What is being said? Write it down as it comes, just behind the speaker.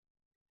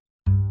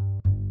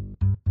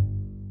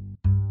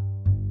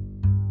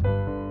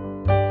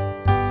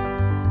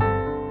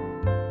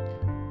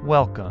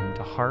Welcome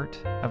to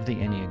Heart of the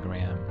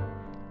Enneagram.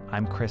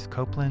 I'm Chris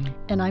Copeland.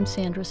 And I'm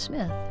Sandra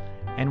Smith.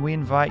 And we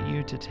invite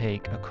you to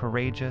take a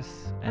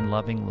courageous and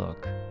loving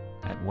look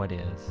at what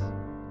is.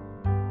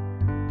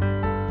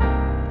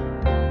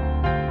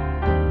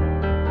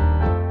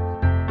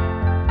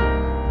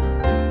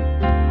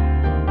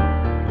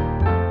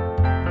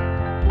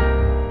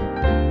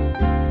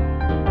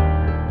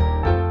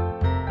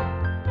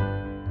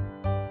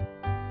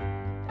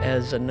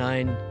 As a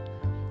 9,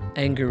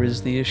 anger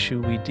is the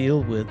issue we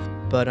deal with,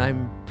 but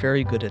I'm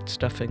very good at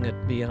stuffing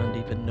it beyond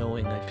even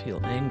knowing I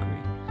feel angry.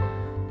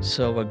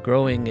 So a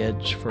growing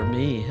edge for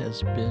me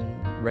has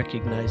been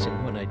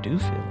recognizing when I do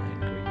feel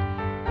angry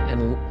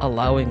and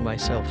allowing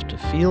myself to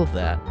feel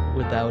that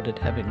without it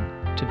having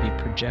to be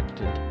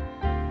projected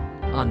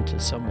onto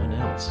someone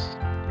else.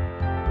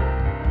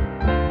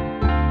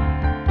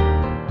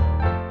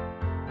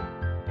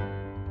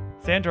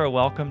 Sandra,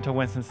 welcome to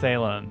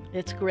Winston-Salem.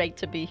 It's great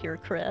to be here,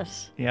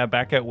 Chris. Yeah,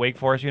 back at Wake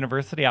Forest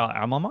University,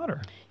 alma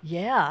mater.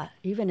 Yeah,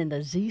 even in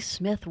the Z.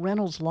 Smith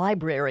Reynolds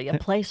Library, a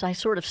place I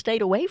sort of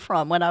stayed away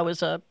from when I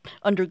was a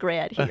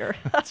undergrad here.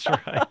 That's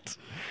right.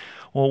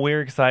 Well,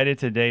 we're excited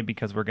today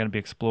because we're going to be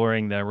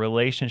exploring the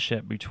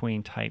relationship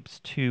between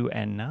types 2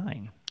 and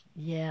 9.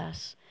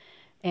 Yes,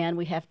 and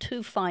we have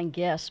two fine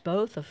guests,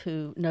 both of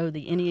who know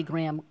the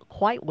Enneagram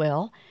quite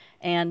well.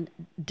 And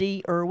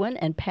Dee Irwin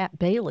and Pat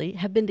Bailey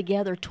have been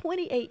together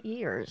 28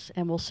 years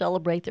and will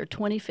celebrate their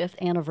 25th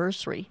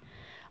anniversary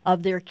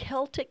of their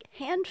Celtic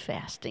hand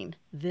fasting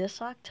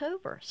this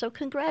October. So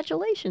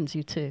congratulations,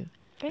 you two.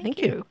 Thank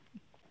you.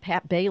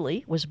 Pat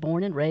Bailey was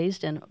born and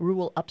raised in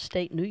rural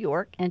upstate New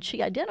York, and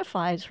she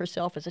identifies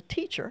herself as a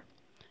teacher.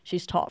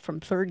 She's taught from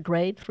 3rd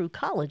grade through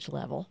college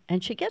level,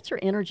 and she gets her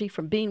energy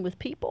from being with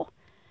people,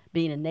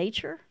 being in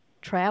nature,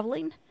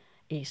 traveling,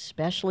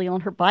 especially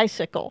on her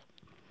bicycle.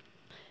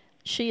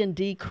 She and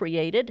Dee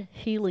created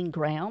Healing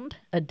Ground,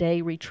 a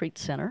day retreat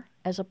center,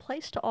 as a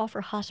place to offer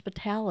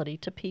hospitality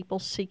to people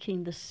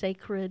seeking the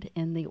sacred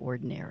in the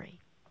ordinary.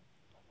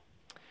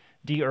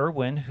 Dee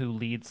Irwin, who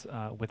leads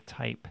with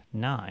type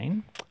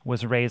 9,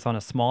 was raised on a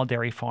small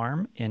dairy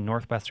farm in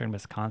northwestern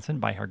Wisconsin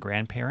by her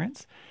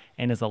grandparents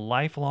and is a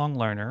lifelong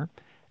learner,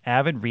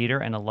 avid reader,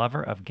 and a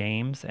lover of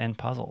games and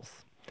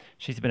puzzles.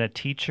 She's been a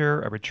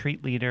teacher, a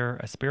retreat leader,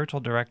 a spiritual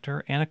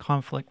director, and a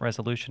conflict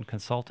resolution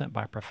consultant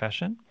by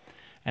profession,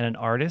 and an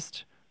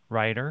artist,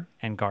 writer,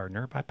 and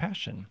gardener by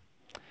passion.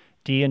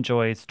 Dee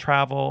enjoys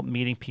travel,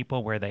 meeting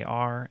people where they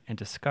are, and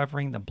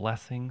discovering the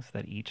blessings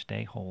that each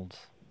day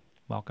holds.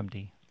 Welcome,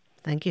 Dee.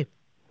 Thank you.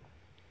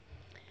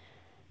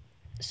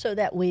 So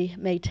that we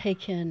may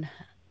take in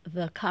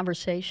the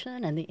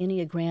conversation and the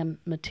Enneagram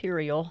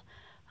material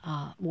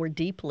more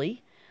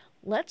deeply,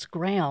 let's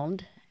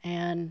ground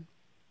and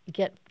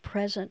get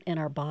present in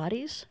our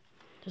bodies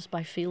just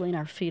by feeling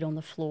our feet on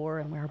the floor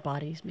and where our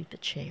bodies meet the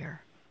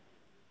chair.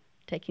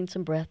 Taking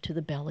some breath to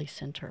the belly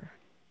center.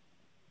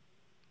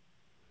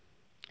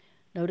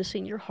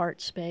 Noticing your heart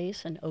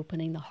space and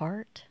opening the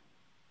heart.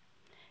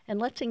 And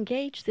let's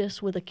engage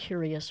this with a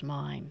curious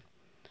mind.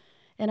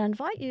 And I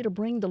invite you to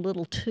bring the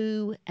little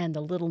 2 and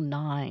the little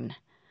 9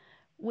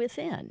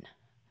 within,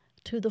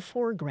 to the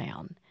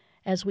foreground,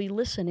 as we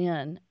listen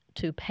in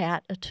to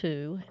Pat, a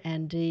 2,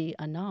 and Dee,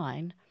 a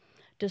 9,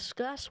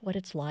 discuss what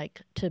it's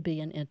like to be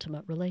in an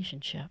intimate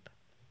relationship.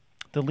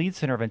 The lead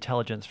center of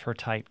intelligence for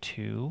type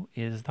 2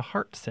 is the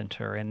heart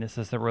center, and this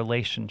is the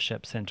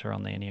relationship center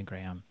on the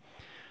Enneagram.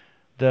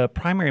 The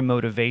primary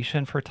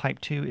motivation for type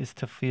 2 is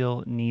to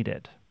feel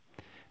needed.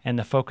 And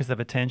the focus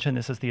of attention,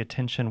 this is the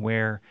attention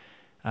where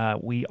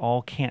we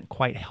all can't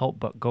quite help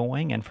but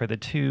going. And for the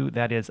 2,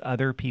 that is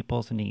other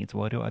people's needs.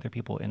 What do other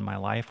people in my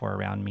life or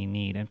around me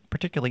need? And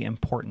particularly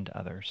important to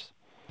others.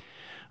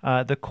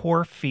 The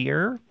core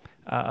fear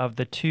of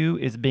the 2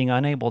 is being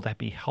unable to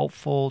be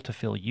helpful, to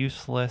feel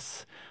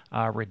useless,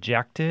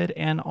 rejected,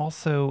 and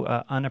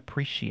also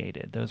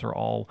unappreciated. Those are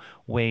all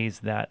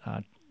ways that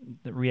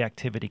the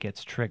reactivity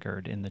gets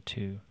triggered in the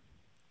 2.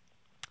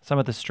 Some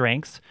of the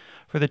strengths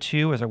for the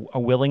 2 is a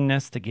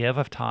willingness to give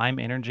of time,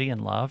 energy,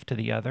 and love to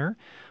the other.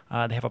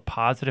 They have a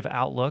positive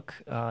outlook,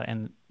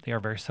 and they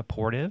are very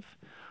supportive,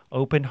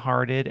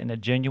 open-hearted, and a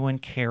genuine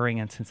caring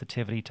and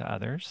sensitivity to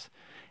others.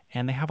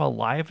 And they have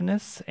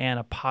aliveness and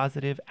a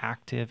positive,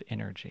 active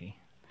energy.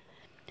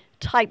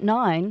 Type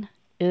 9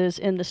 is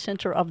in the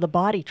center of the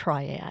body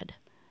triad,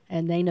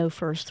 and they know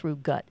first through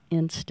gut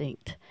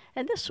instinct.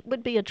 And this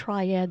would be a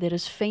triad that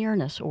is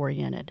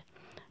fairness-oriented.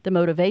 The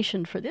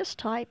motivation for this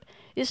type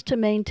is to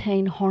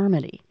maintain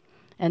harmony,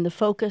 and the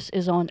focus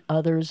is on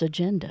others'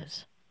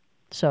 agendas.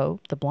 So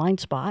the blind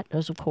spot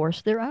is, of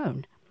course, their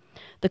own.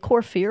 The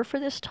core fear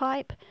for this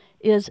type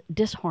is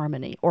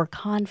disharmony or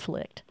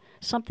conflict,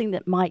 something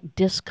that might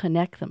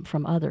disconnect them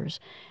from others.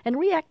 And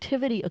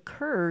reactivity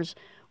occurs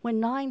when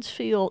 9s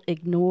feel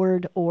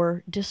ignored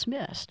or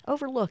dismissed,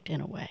 overlooked in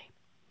a way.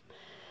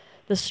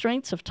 The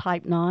strengths of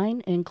type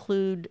 9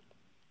 include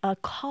a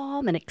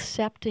calm and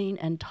accepting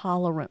and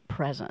tolerant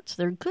presence.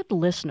 They're good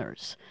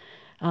listeners.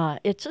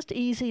 It's just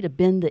easy to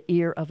bend the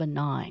ear of a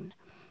 9.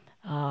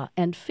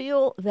 and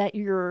feel that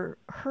you're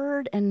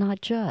heard and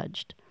not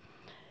judged.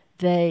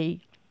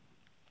 They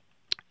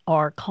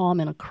are calm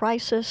in a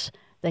crisis.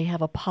 They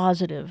have a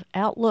positive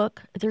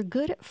outlook. They're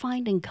good at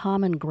finding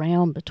common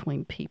ground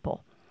between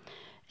people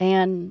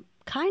and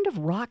kind of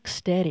rock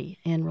steady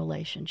in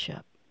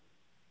relationship.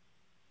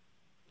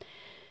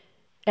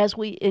 As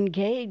we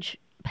engage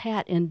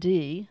Pat and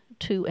D,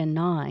 2 and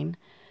 9,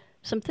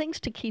 some things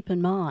to keep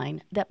in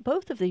mind that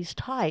both of these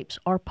types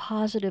are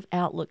positive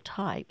outlook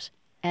types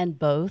and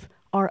both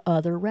are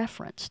other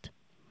referenced.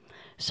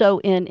 So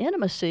in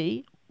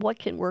intimacy, what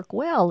can work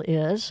well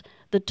is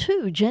the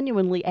 2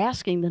 genuinely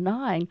asking the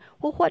 9,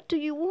 well, what do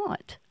you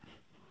want?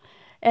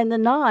 And the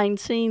 9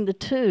 seeing the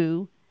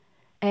 2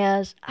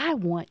 as, I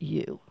want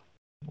you.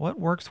 What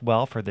works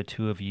well for the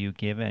two of you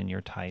given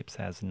your types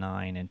as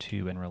 9 and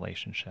 2 in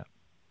relationship?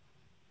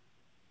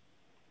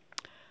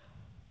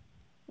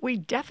 We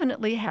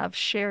definitely have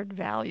shared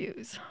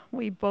values.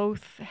 We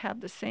both have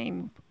the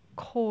same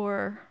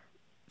core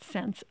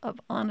sense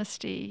of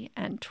honesty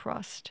and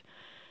trust,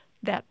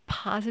 that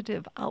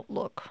positive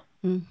outlook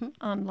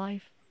on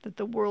life, that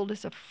the world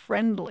is a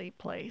friendly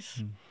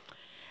place.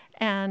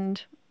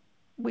 And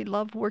we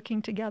love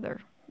working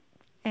together.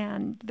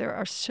 And there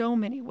are so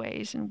many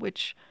ways in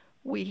which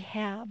we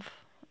have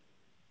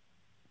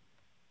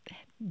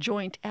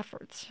joint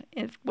efforts,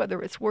 whether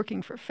it's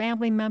working for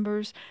family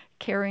members,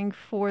 caring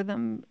for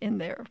them in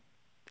their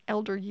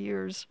elder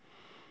years,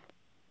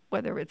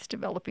 whether it's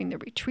developing the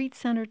retreat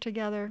center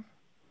together,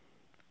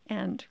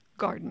 and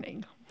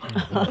gardening.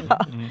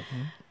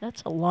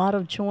 That's a lot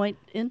of joint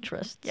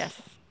interests.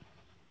 Yes.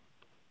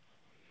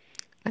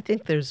 I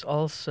think there's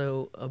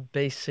also a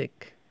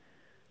basic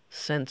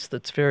sense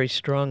that's very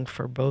strong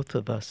for both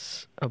of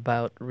us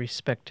about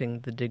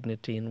respecting the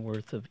dignity and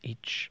worth of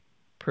each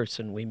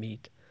person we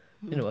meet,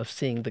 of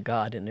seeing the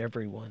God in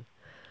everyone.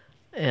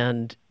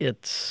 And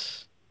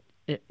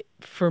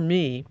for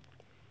me,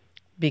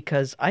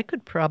 because I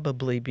could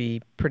probably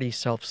be pretty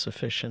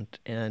self-sufficient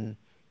and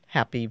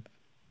happy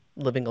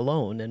living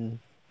alone and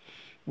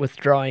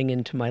withdrawing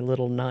into my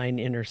little 9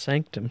 inner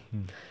sanctum.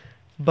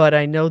 But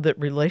I know that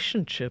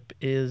relationship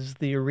is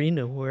the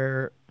arena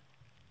where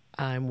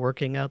I'm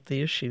working out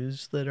the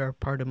issues that are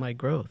part of my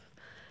growth.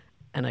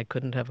 And I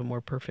couldn't have a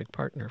more perfect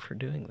partner for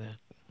doing that.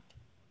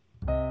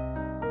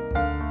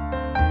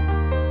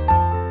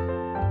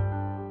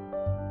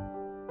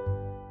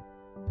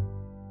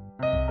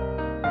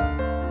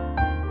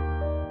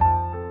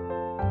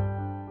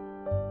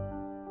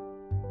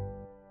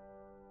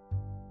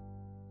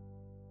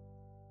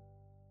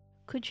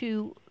 Could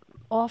you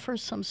offer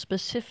some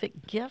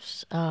specific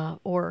gifts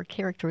or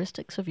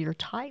characteristics of your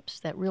types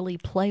that really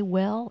play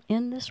well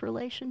in this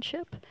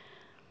relationship?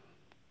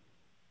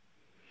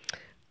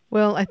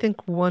 Well, I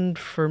think one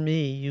for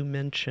me, you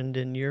mentioned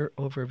in your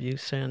overview,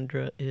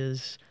 Sandra,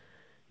 is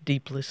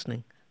deep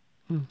listening.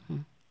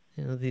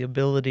 The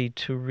ability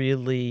to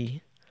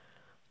really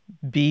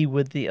be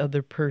with the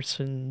other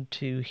person,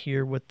 to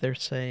hear what they're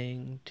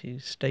saying, to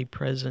stay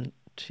present,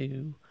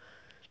 to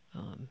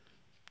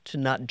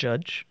not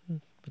judge,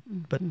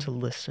 but to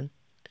listen.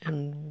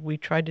 And we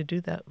try to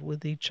do that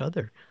with each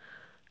other.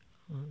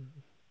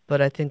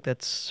 But I think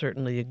that's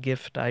certainly a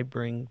gift I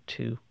bring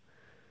to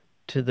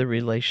the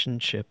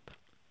relationship.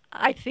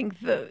 I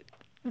think the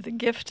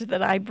gift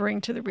that I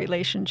bring to the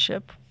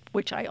relationship,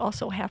 which I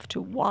also have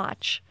to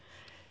watch,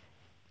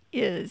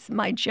 is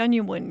my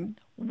genuine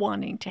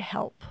wanting to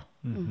help.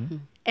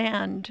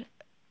 And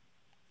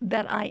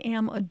that I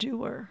am a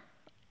doer.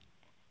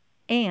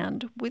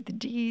 And with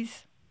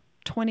Dee's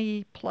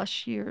 20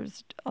 plus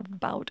years of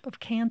bout of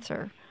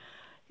cancer,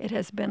 it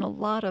has been a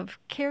lot of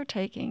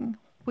caretaking,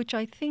 which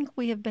I think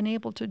we have been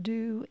able to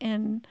do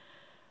in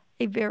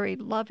a very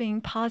loving,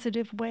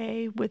 positive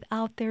way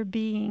without there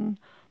being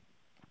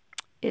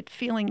it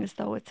feeling as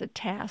though it's a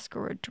task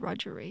or a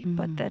drudgery,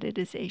 but that it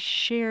is a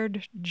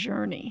shared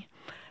journey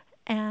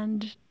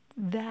and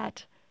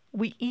that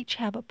we each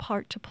have a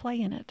part to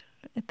play in it,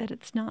 that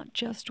it's not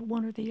just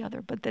one or the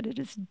other, but that it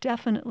is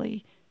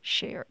definitely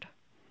shared.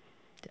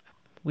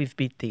 We've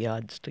beat the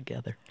odds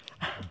together.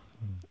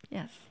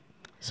 Yes.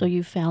 So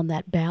you found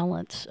that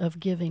balance of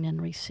giving and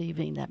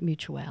receiving, that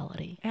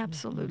mutuality.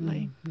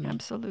 Absolutely.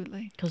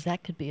 Absolutely. Because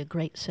that could be a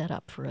great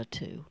setup for a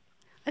 2.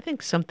 I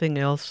think something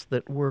else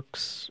that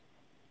works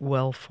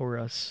well for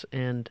us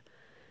and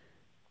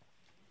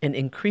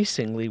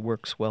increasingly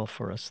works well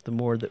for us the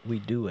more that we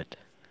do it,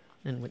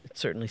 and it's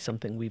certainly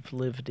something we've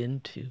lived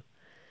into,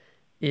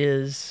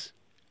 is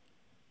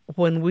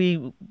when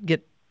we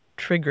get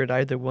triggered,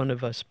 either one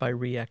of us, by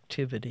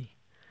reactivity,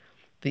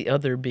 the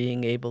other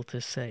being able to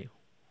say,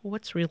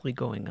 what's really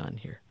going on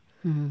here?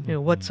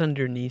 What's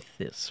underneath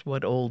this?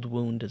 What old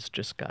wound has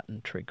just gotten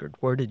triggered?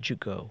 Where did you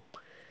go?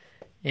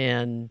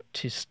 And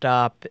to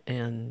stop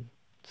and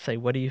say,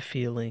 what are you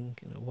feeling?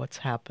 What's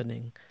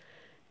happening?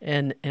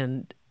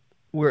 And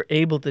we're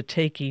able to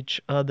take each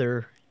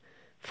other,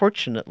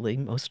 fortunately,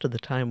 most of the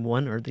time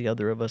one or the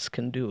other of us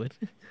can do it,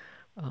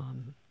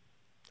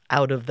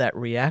 out of that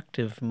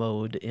reactive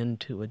mode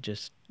into a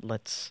just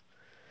let's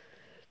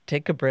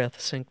take a breath,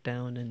 sink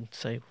down, and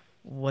say,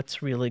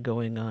 what's really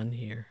going on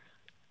here?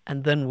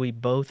 And then we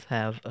both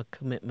have a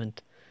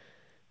commitment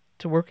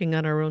to working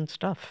on our own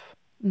stuff.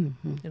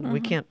 Mm-hmm. You know, we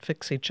can't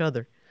fix each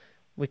other.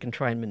 We can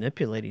try and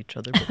manipulate each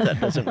other, but that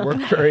doesn't work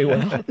very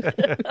well.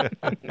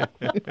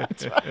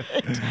 That's right.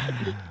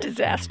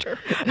 Disaster.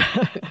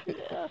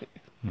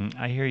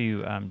 I hear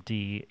you,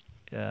 Dee.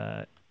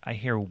 I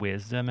hear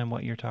wisdom in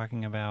what you're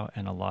talking about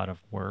and a lot of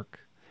work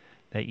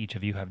that each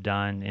of you have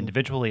done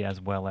individually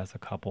as well as a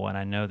couple. And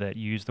I know that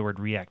you use the word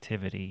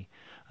reactivity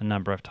a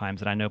number of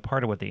times. And I know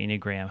part of what the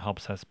Enneagram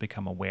helps us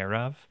become aware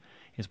of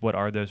is what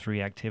are those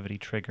reactivity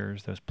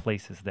triggers, those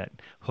places that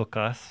hook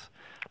us.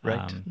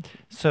 Right.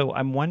 So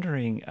I'm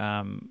wondering,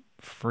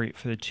 for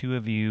the two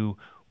of you,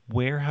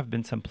 where have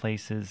been some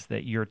places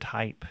that your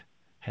type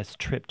has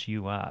tripped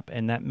you up?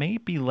 And that may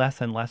be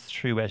less and less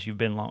true as you've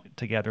been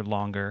together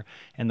longer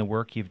and the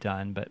work you've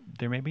done, but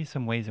there may be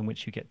some ways in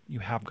which you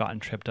have gotten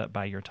tripped up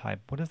by your type.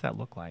 What does that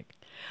look like?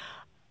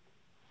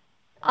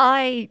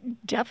 I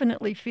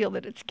definitely feel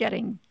that it's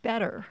getting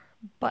better,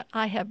 but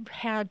I have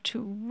had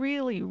to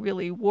really,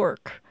 really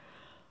work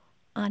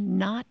on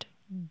not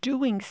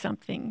doing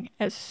something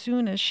as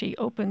soon as she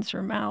opens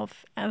her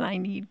mouth, and I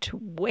need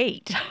to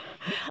wait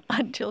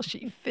until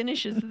she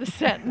finishes the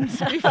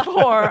sentence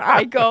before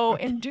I go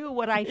and do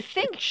what I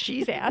think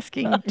she's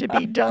asking to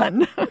be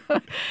done.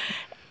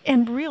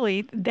 And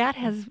really, that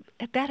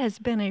has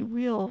been a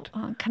real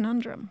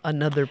conundrum.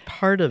 Another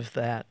part of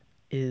that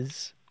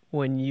is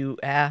when you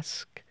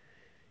ask,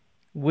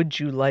 would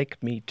you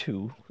like me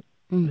to?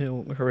 You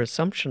know, her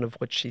assumption of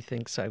what she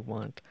thinks I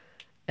want,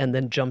 and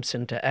then jumps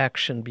into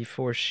action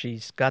before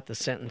she's got the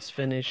sentence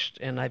finished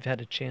and I've had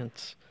a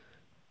chance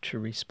to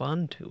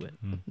respond to it.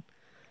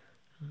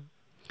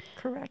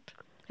 Correct.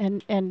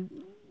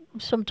 And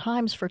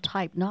sometimes for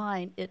type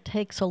 9, it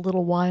takes a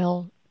little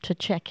while to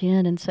check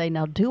in and say,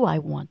 now, do I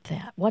want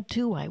that? What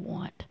do I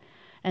want?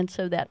 And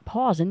so that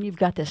pause, and you've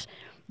got this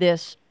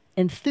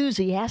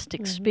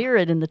enthusiastic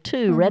spirit in the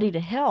 2 ready to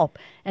help,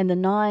 and the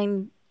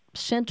 9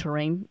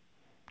 centering,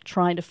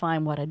 trying to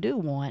find what I do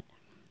want.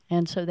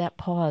 And so that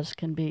pause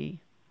can be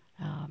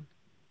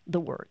the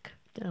work.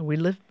 Yeah, we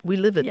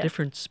live at Yes.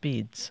 different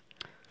speeds.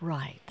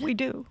 Right. We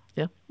do.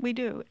 Yeah. We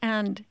do.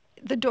 And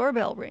the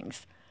doorbell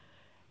rings,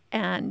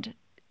 and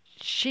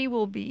she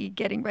will be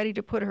getting ready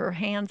to put her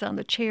hands on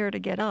the chair to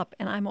get up,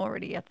 and I'm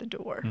already at the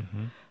door.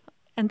 Mm-hmm.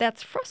 And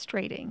that's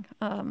frustrating.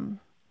 In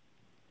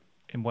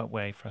what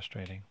way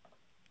frustrating?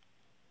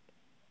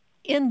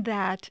 In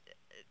that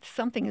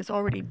something is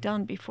already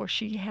done before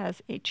she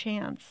has a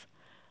chance.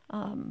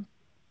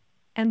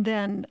 And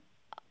then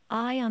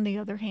I, on the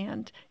other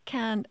hand,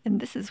 can, and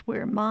this is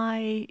where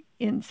my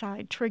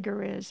inside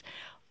trigger is,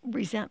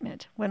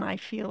 resentment, when I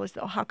feel as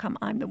though, how come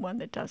I'm the one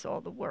that does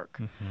all the work?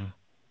 Mm-hmm.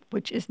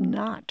 Which is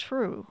not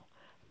true.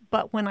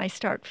 But when I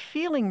start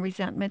feeling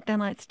resentment, then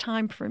it's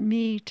time for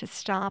me to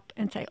stop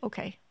and say,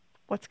 okay,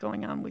 what's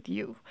going on with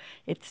you?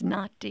 It's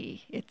not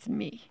Dee, it's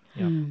me.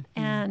 Yep.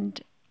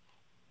 And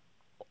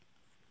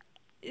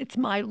it's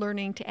my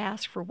learning to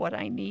ask for what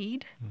I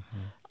need,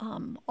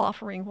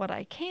 offering what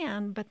I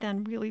can, but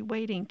then really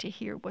waiting to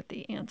hear what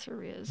the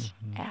answer is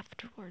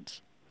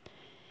afterwards.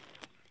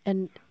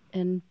 And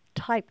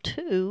type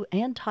 2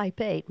 and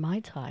type 8, my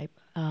type,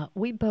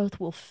 we both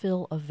will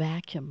fill a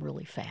vacuum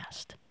really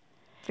fast.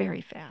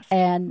 Very fast.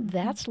 And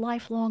that's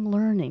lifelong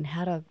learning,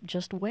 how to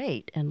just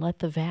wait and let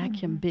the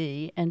vacuum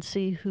be and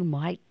see who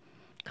might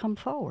come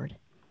forward.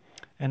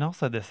 And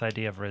also this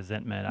idea of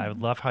resentment. I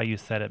love how you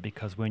said it,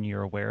 because when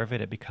you're aware of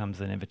it, it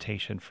becomes an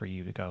invitation for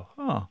you to go,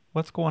 oh,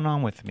 what's going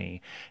on with me?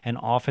 And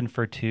often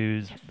for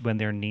 2s, when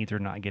their needs are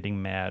not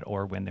getting met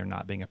or when they're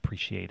not being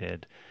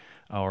appreciated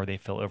or they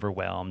feel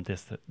overwhelmed,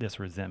 this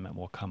resentment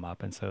will come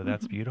up. And so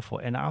that's beautiful.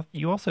 And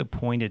you also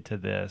pointed to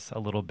this a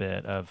little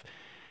bit of,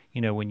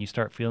 you know, when you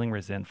start feeling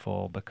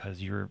resentful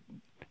because you're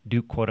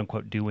quote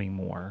unquote doing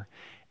more.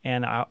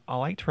 And I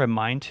like to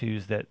remind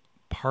 2s that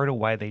part of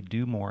why they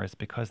do more is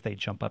because they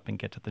jump up and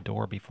get to the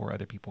door before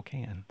other people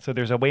can. So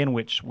there's a way in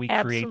which we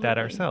create that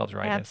ourselves,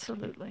 right?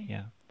 Absolutely.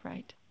 Yeah.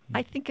 Right.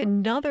 I think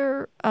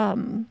another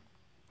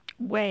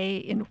way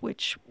in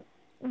which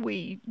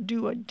we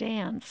do a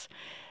dance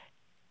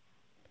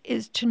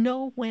is to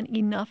know when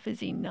enough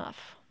is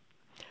enough.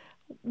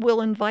 We'll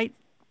invite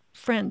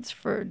friends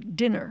for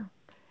dinner,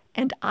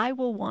 and I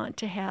will want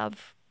to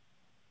have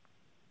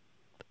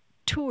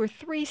 2 or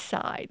 3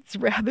 sides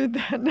rather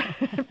than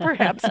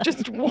perhaps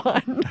just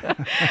one.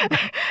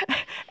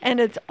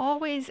 And it's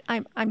always,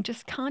 I'm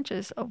just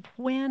conscious of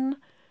when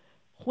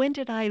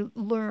did I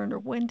learn, or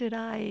when did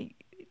I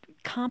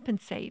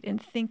compensate and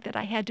think that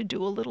I had to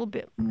do a little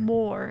bit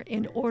more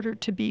in order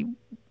to be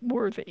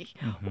worthy,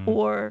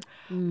 or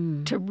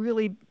to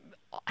really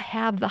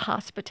have the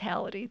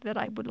hospitality that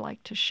I would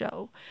like to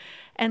show.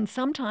 And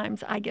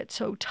sometimes I get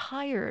so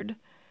tired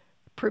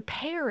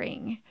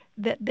preparing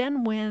that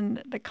then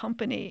when the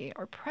company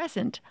are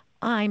present,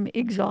 I'm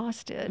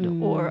exhausted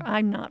or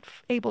I'm not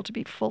able to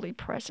be fully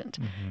present.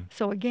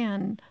 So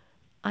again,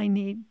 I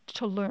need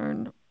to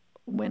learn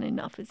when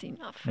enough is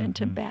enough, and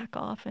to back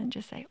off and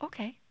just say,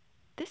 okay,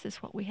 this is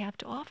what we have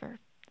to offer.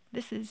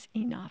 This is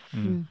enough.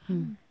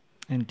 Mm-hmm.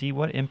 And Dee,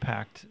 what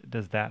impact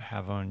does that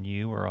have on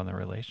you or on the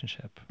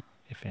relationship,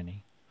 if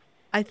any?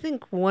 I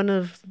think one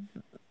of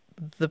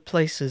the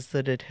places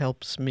that it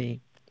helps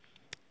me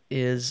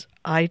is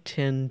I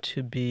tend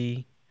to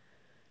be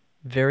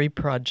very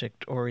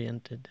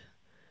project-oriented,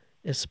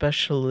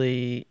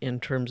 especially in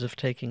terms of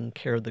taking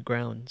care of the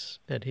grounds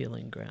at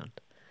Healing Ground.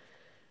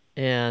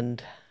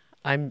 And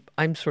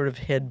I'm sort of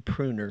head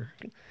pruner,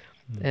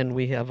 and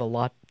we have a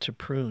lot to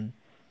prune.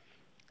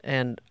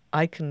 And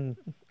I can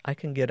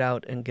get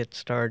out and get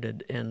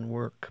started and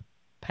work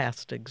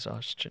past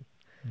exhaustion.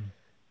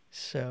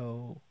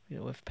 So,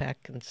 if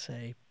Pat can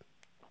say,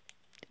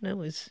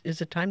 is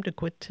it time to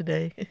quit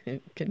today?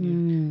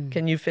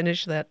 Can you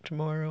finish that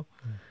tomorrow?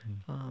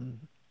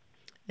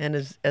 And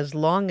as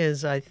long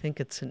as I think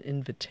it's an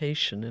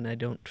invitation and I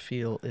don't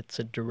feel it's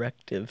a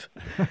directive,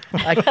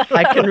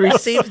 I can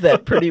receive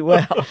that pretty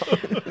well.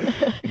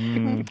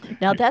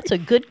 Now that's a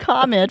good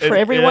comment for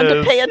everyone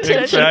to pay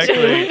attention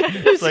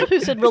to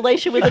who's in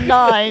relation with a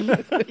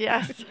 9.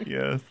 Yes.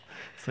 Yes.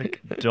 It's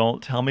like,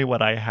 don't tell me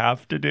what I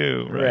have to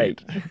do,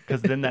 right?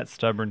 Because then that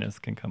stubbornness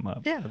can come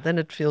up. Yeah, then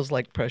it feels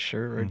like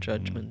pressure or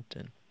judgment.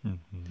 And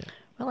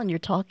Well, and you're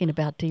talking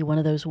about, Dee, one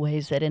of those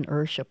ways that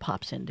inertia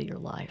pops into your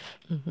life.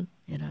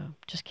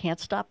 Just can't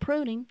stop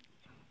pruning.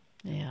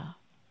 Yeah.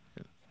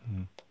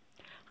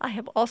 I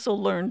have also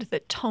learned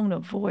that tone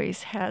of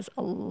voice has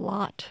a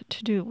lot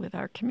to do with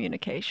our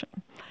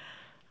communication.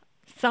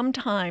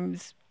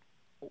 Sometimes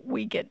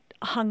we get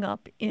hung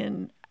up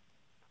in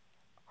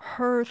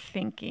her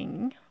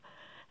thinking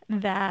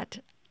that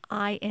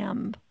I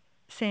am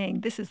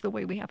saying this is the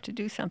way we have to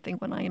do something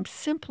when I am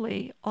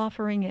simply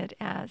offering it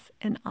as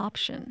an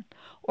option,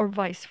 or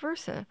vice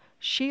versa.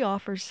 She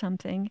offers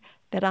something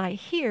that I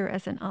hear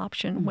as an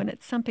option when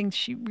it's something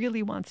she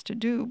really wants to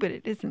do, but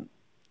it isn't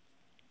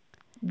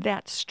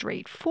that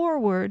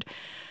straightforward.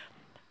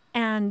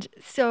 And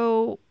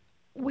so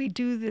we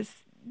do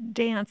this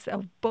dance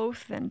of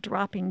both then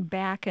dropping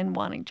back and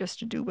wanting just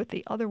to do what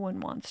the other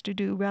one wants to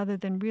do rather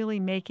than really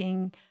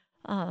making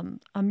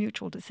a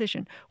mutual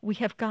decision. We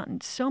have gotten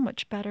so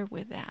much better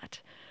with that.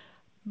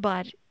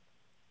 But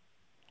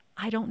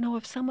I don't know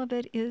if some of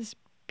it is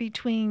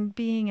between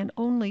being an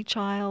only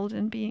child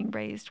and being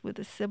raised with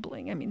a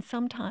sibling. I mean,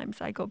 sometimes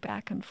I go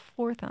back and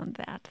forth on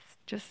that,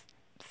 just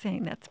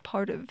saying that's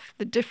part of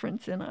the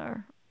difference in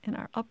our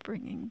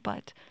upbringing.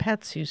 But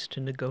Pat's used to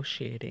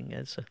negotiating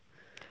as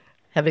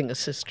having a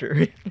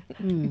sister.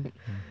 And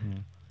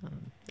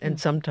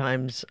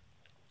sometimes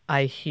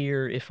I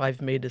hear if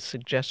I've made a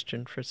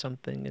suggestion for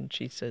something and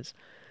she says,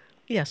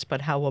 yes,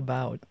 but how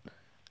about?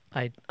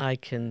 I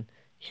can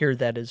hear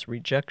that as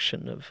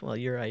rejection of, well,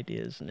 your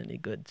idea isn't any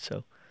good,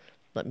 so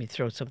let me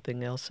throw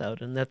something else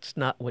out. And that's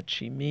not what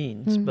she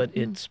means, but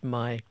it's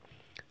my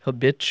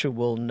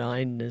habitual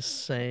 9-ness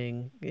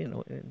saying,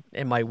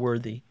 am I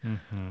worthy?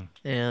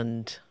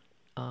 And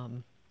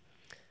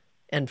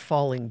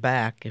falling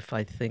back if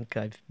I think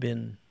I've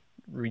been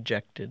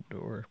rejected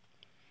or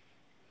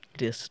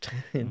dissed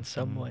in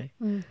some way.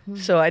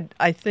 So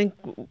I think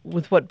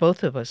with what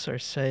both of us are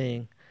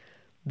saying,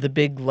 the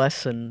big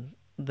lesson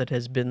that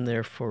has been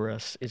there for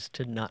us is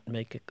to not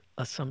make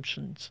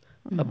assumptions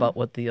about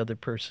what the other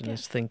person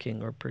is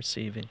thinking or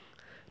perceiving,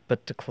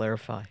 but to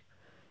clarify.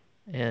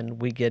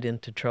 And we get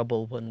into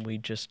trouble when we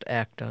just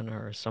act on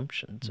our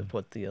assumptions of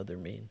what the other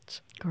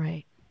means.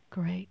 Great.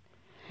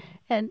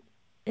 And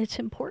it's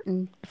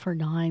important for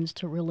 9s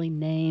to really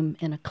name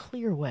in a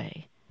clear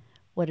way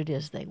what it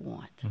is they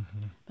want.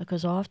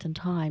 Because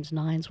oftentimes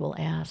 9s will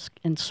ask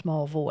in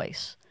small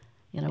voice,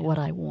 what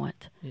I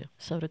want.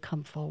 So to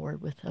come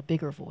forward with a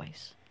bigger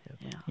voice.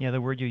 Yeah,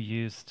 the word you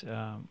used,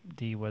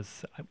 Dee,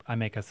 was I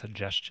make a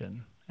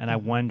suggestion. And I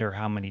wonder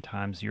how many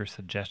times your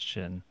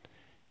suggestion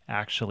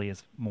actually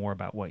is more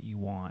about what you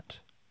want.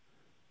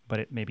 But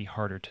it may be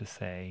harder to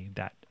say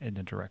that in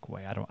a direct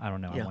way. I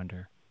don't know. I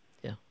wonder.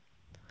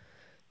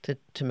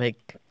 To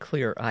make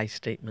clear I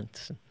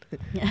statements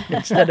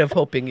instead of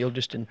hoping you'll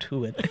just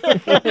intuit.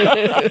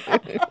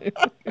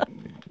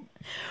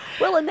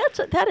 Well, and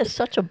that is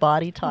such a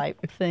body type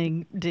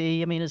thing,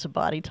 Dee. I mean, as a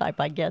body type,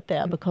 I get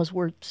that because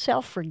we're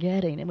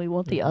self-forgetting and we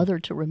want the other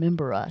to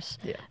remember us.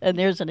 And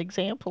there's an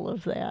example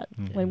of that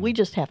when we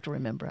just have to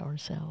remember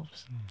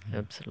ourselves.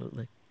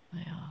 Absolutely.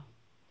 Yeah.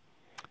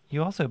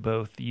 You also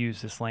both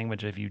use this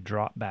language of you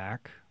drop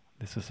back.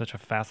 This is such a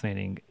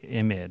fascinating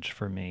image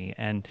for me.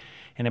 And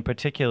in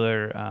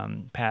particular,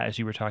 Pat, as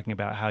you were talking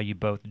about how you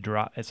both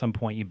drop, at some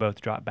point you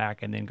both drop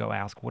back and then go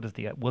ask, we'll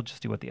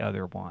just do what the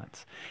other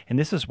wants. And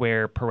this is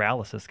where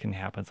paralysis can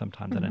happen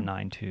sometimes in a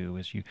 9-2,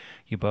 is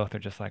you both are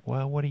just like,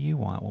 well, what do you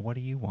want? Well, what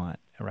do you want?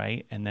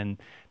 Right? And then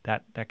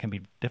that can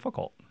be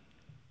difficult.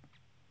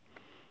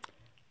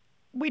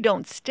 We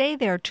don't stay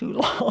there too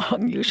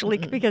long usually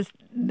because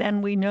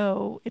then we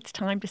know it's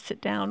time to sit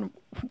down.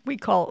 We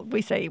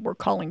say we're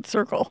calling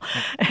circle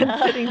and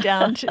sitting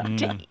down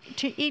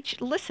to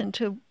each listen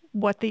to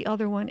what the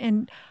other one,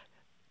 and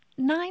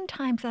 9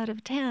 times out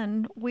of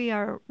 10, we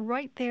are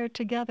right there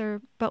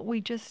together, but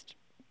we just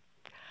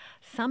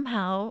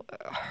somehow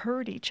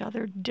heard each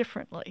other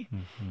differently.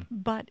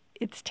 But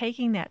it's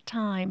taking that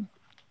time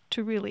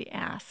to really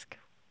ask,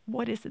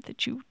 what is it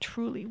that you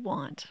truly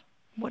want?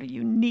 What are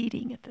you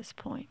needing at this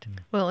point?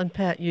 Well, and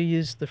Pat, you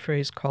used the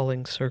phrase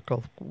calling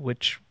circle,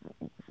 which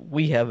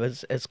we have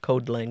as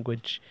code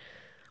language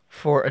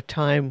for a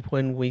time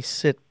when we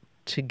sit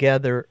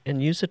together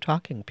and use a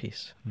talking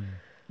piece.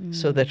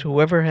 So that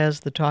whoever has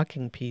the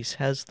talking piece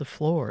has the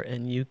floor,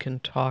 and you can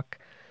talk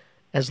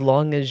as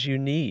long as you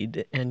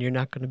need, and you're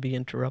not going to be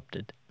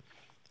interrupted.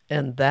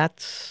 And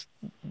that's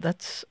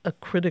a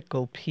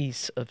critical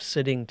piece of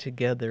sitting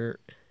together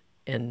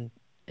and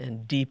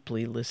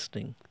deeply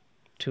listening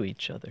to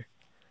each other.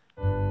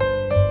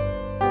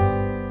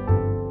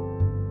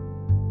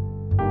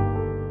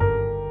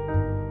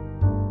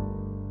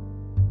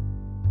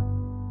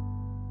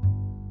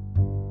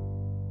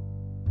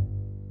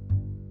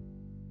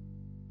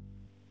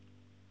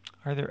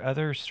 Are there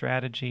other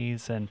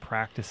strategies and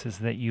practices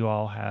that you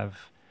all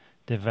have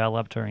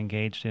developed or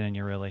engaged in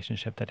your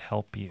relationship that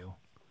help you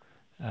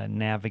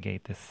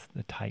navigate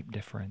the type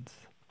difference?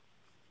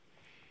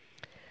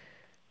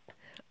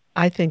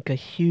 I think a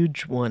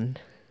huge one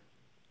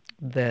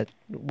that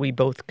we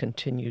both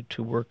continue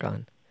to work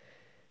on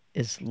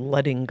is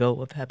letting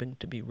go of having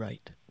to be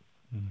right.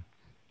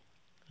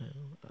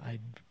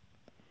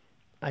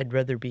 I'd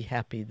rather be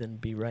happy than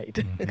be right.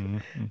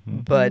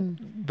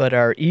 But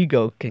our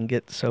ego can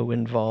get so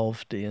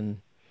involved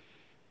in,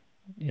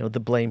 the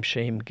blame,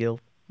 shame,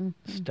 guilt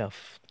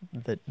stuff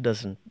that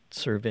doesn't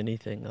serve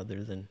anything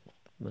other than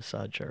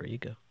massage our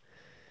ego,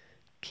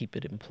 keep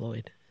it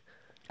employed.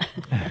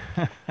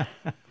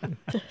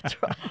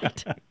 That's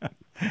right.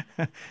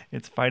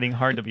 It's fighting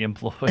hard to be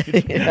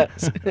employed.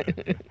 Yes.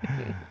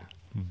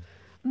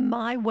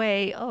 My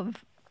way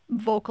of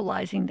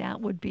vocalizing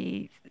that would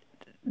be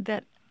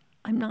that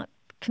I'm not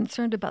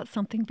concerned about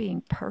something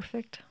being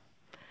perfect,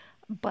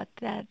 but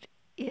that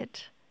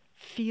it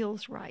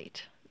feels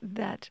right,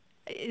 that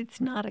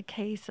it's not a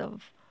case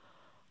of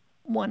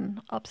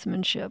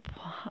one-upsmanship,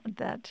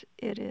 that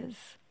it is,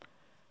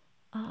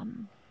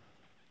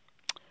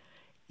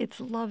 it's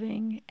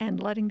loving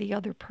and letting the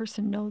other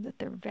person know that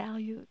they're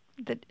valued,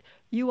 that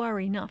you are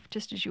enough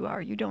just as you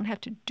are. You don't have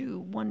to do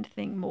one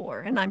thing more.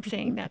 And I'm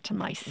saying that to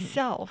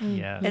myself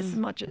Yes. as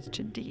much as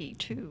to Dee,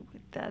 too,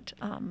 that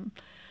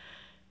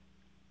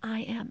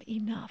I am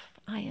enough.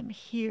 I am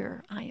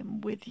here. I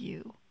am with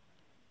you.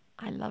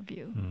 I love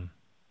you.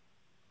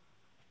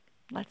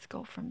 Let's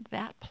go from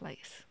that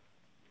place.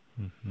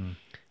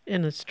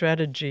 And a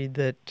strategy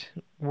that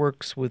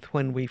works with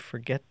when we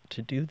forget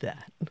to do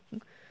that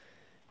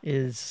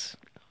is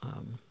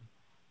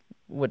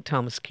what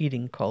Thomas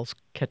Keating calls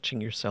catching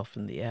yourself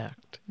in the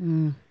act.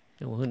 And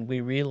when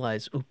we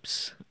realize,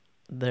 oops,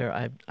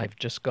 I've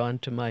just gone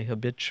to my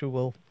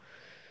habitual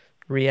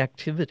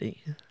reactivity,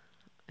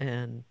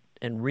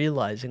 and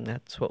realizing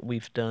that's what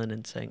we've done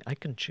and saying, I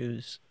can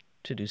choose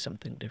to do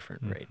something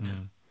different right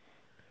now.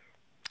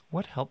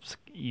 What helps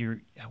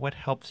you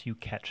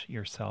catch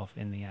yourself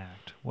in the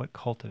act? What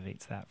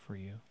cultivates that for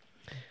you?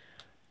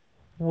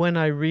 When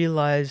I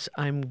realize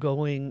I'm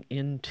going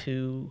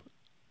into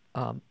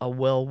a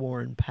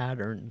well-worn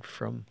pattern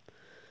from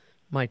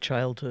my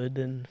childhood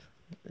and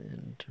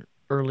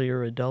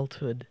earlier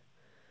adulthood,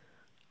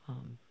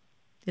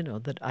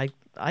 that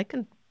I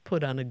can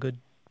put on a good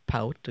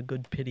pout, a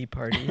good pity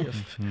party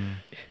if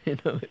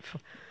if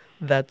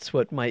that's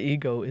what my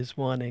ego is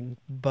wanting.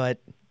 But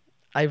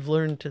I've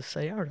learned to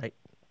say, all right,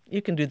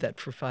 you can do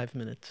that for 5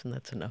 minutes, and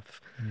that's enough.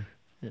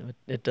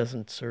 It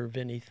doesn't serve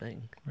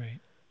anything. Right.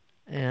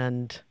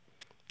 And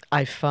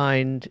I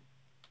find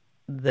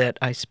that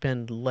I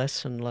spend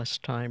less and less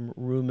time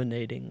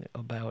ruminating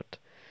about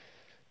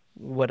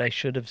what I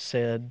should have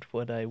said,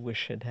 what I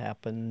wish had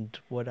happened,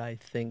 what I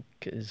think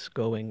is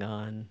going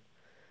on,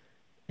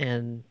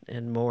 and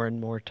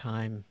more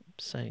time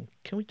saying,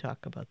 can we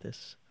talk about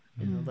this?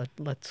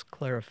 Let's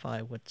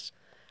clarify what's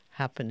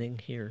happening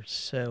here.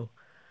 So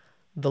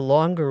the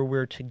longer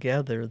we're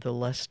together, the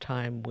less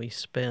time we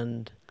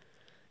spend,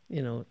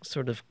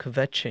 sort of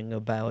kvetching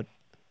about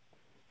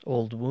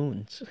old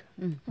wounds.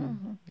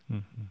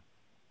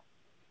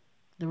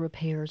 The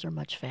repairs are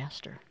much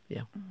faster.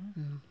 Yeah.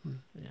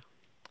 Yeah.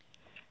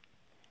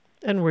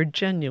 And we're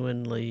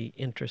genuinely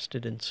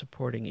interested in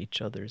supporting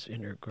each other's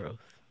inner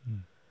growth.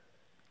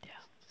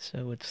 Yeah.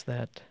 So it's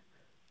that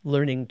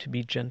learning to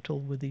be gentle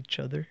with each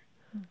other.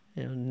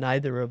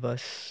 Neither of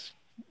us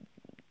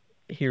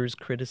hears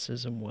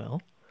criticism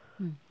well.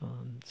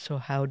 So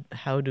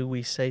how do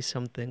we say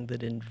something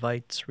that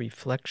invites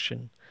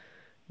reflection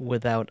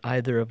without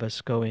either of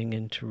us going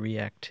into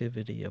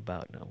reactivity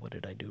about, no, what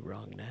did I do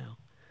wrong now?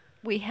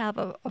 We have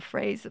a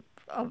phrase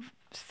of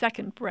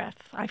second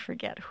breath. I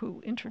forget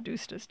who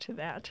introduced us to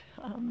that.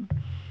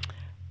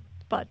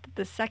 But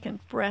the second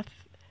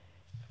breath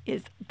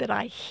is that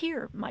I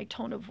hear my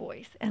tone of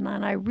voice, and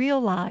then I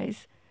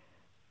realize,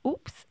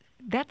 oops,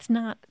 that's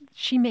not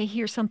she may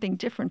hear something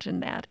different in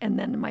that. And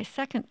then in my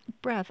second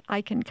breath,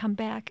 I can come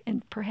back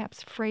and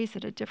perhaps phrase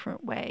it a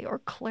different way or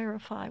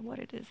clarify what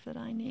it is that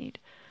I need.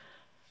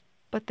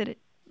 But that it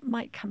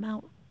might come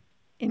out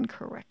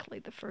incorrectly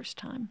the first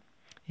time.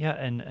 Yeah,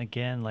 and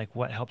again, like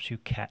what helps you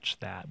catch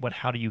that?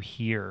 How do you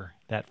hear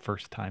that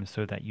first time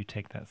so that you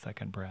take that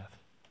second breath?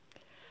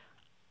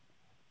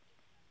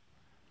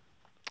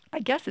 I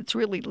guess it's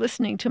really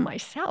listening to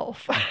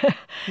myself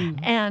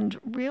and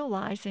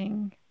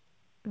realizing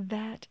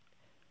that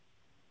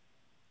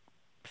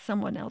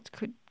someone else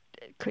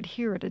could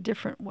hear it a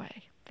different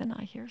way than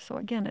I hear. So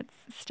again, it's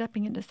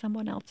stepping into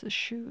someone else's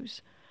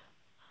shoes.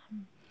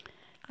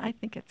 I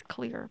think it's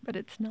clear, but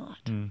it's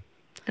not.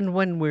 And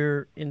when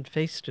we're in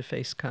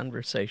face-to-face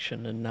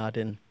conversation and not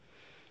in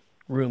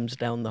rooms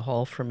down the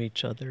hall from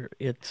each other,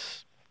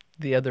 it's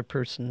the other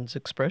person's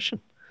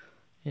expression.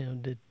 You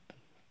know,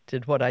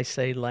 did what I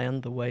say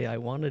land the way I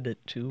wanted it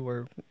to,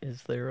 or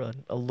is there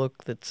a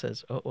look that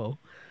says, "Uh-oh,"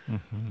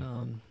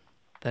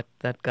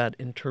 that got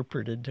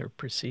interpreted or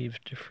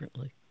perceived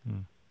differently?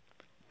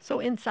 So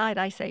inside,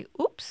 I say,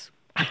 "Oops,"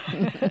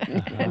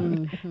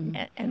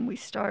 and we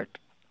start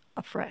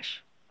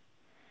afresh.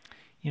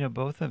 You know,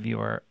 both of you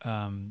are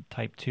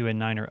type 2 and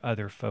 9 are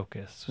other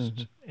focused.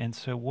 And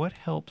so what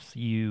helps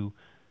you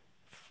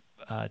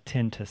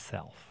tend to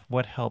self?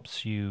 What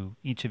helps you,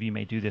 each of you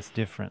may do this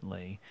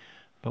differently,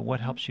 but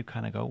what helps you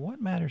kind of go,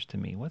 what matters to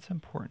me? What's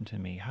important to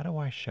me? How do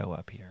I show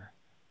up here?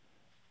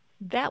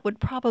 That would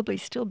probably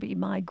still be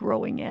my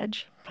growing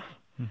edge,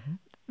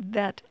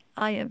 that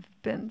I have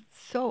been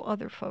so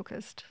other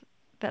focused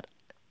that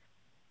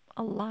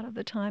a lot of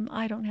the time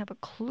I don't have a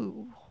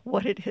clue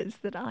what it is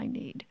that I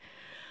need.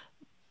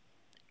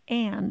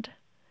 And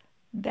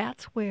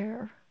that's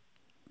where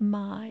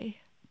my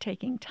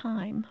taking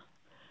time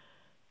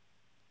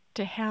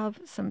to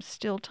have some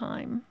still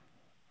time,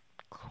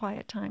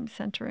 quiet time,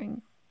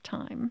 centering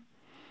time,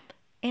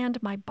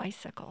 and my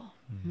bicycle.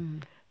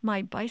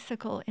 My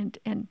bicycle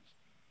and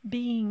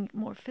being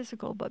more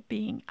physical, but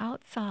being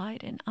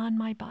outside and on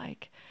my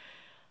bike,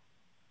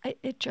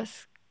 it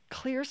just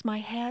clears my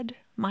head,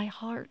 my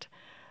heart.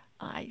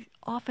 I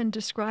often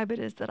describe it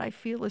as that I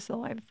feel as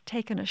though I've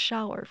taken a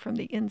shower from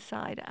the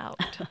inside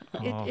out.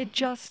 It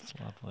just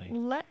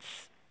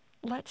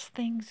lets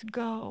things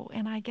go,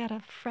 and I get a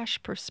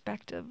fresh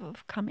perspective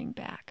of coming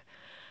back.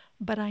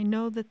 But I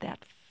know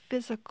that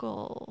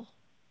physical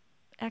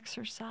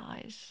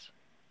exercise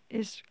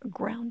is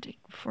grounding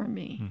for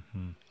me.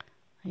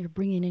 You're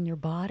bringing in your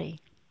body.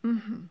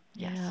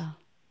 Yes. Yeah,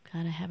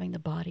 kind of having the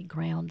body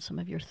ground some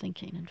of your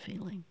thinking and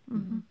feeling.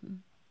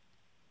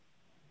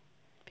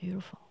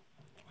 Beautiful.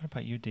 What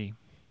about you, Dee?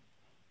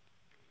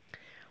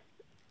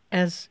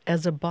 As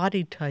a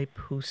body type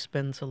who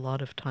spends a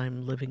lot of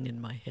time living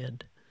in my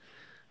head,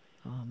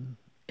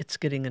 it's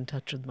getting in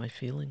touch with my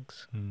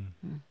feelings. You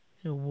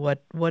know,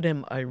 what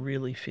am I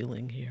really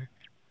feeling here?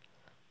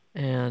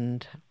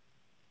 And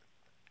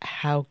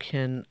how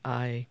can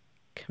I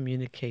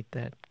communicate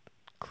that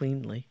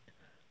cleanly,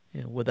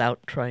 you know,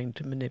 without trying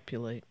to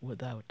manipulate,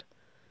 without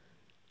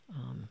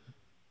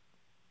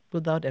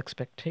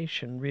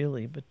expectation,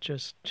 really, but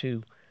just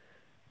to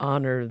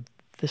honor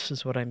this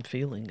is what I'm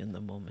feeling in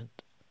the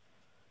moment,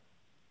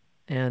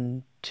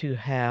 and to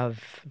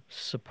have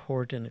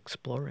support in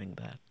exploring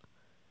that,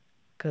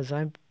 because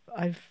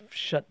I've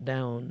shut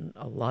down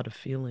a lot of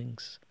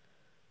feelings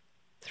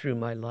through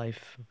my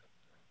life.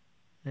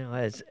 You know,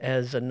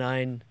 as a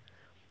 9,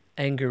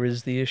 anger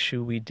is the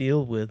issue we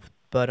deal with,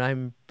 but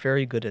I'm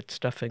very good at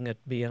stuffing it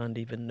beyond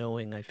even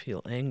knowing I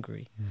feel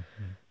angry.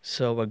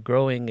 So a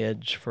growing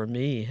edge for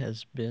me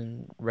has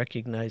been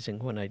recognizing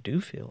when I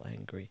do feel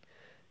angry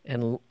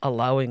and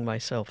allowing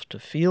myself to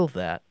feel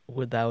that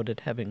without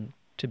it having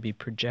to be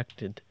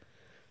projected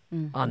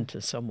onto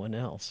someone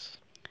else.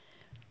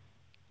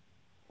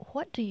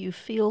 What do you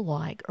feel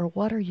like, or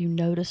what are you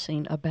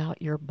noticing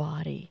about your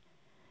body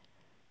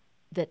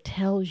that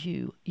tells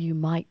you you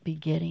might be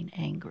getting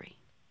angry?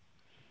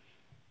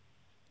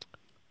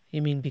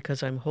 You mean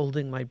because I'm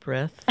holding my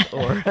breath,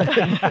 or?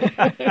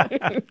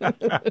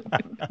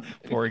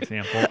 For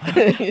example.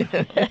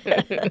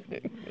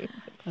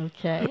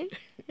 Okay.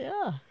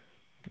 Yeah.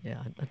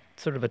 Yeah,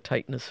 sort of a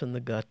tightness in the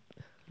gut.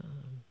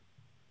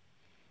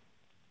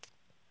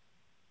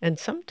 And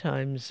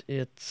sometimes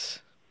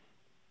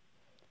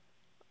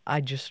I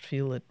just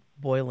feel it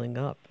boiling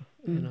up,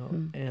 you know,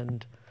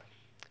 and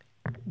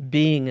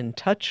being in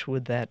touch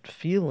with that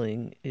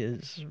feeling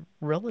is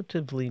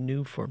relatively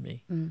new for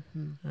me.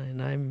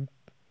 And I'm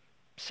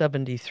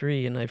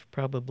 73, and I've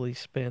probably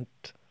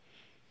spent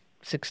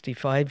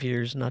 65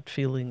 years not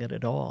feeling it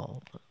at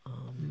all.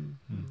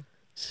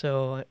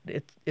 So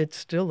it's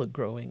still a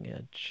growing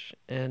edge,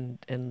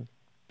 and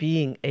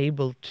being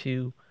able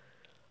to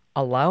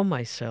allow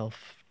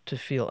myself to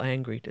feel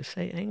angry, to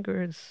say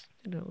anger is,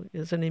 you know,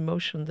 is an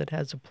emotion that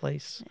has a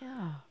place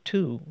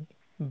too,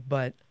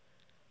 but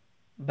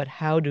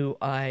how do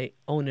I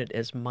own it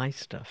as my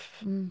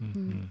stuff?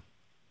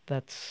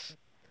 That's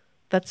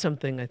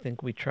something I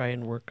think we try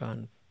and work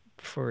on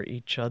for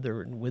each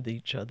other and with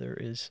each other,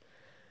 is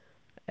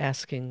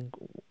asking,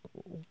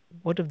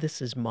 what of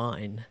this is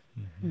mine?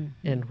 Mm-hmm.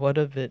 And what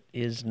of it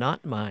is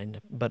not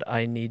mine, but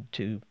I need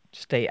to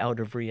stay out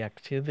of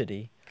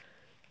reactivity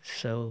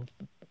so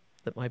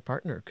that my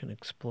partner can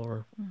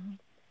explore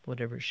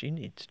whatever she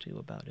needs to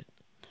about it.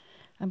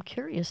 I'm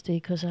curious, Dee,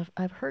 because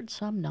I've heard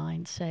some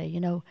nines say, you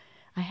know,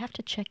 I have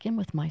to check in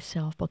with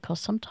myself because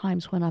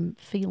sometimes when I'm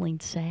feeling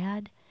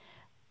sad,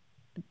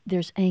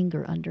 there's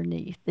anger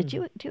underneath.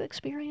 Do you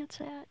experience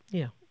that?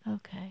 Yeah.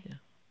 Okay.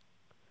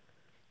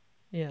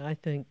 Yeah, I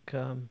think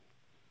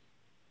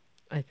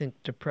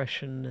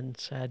depression and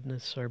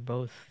sadness are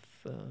both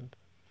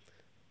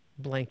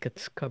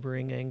blankets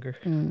covering anger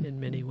in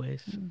many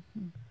ways.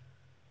 Mm-hmm.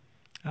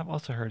 I've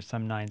also heard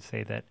some nines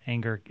say that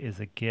anger is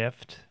a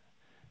gift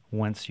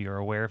once you're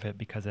aware of it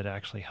because it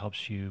actually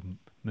helps you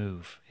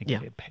move.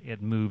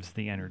 It moves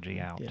the energy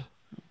out. Yeah.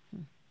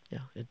 Yeah,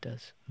 it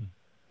does.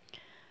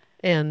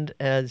 And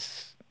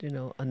as,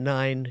 a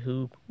 9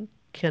 who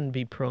can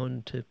be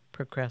prone to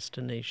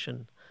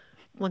procrastination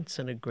once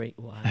in a great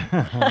while,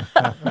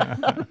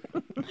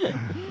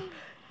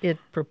 it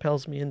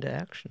propels me into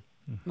action.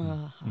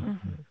 Uh-huh.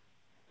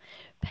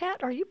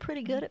 Pat, are you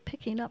pretty good at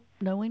picking up,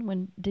 knowing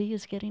when Dee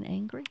is getting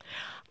angry?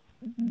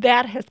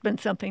 That has been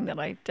something that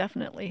I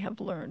definitely have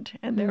learned.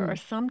 And there are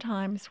some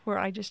times where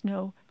I just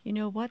know, you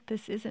know what,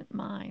 this isn't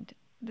mine.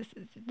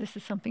 This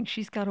is something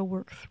she's got to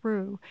work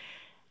through.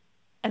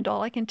 And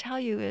all I can tell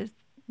you is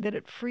that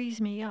it frees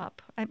me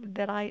up,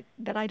 that I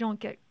don't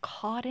get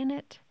caught in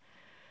it.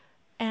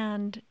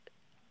 And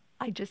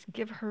I just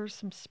give her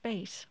some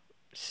space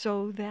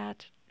so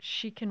that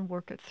she can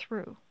work it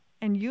through.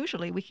 And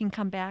usually we can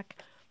come back.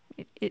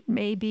 It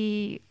may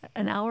be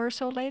an hour or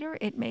so later.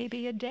 It may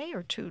be a day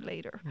or two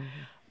later.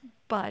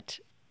 But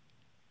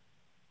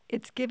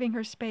it's giving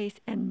her space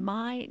and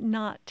my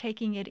not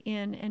taking it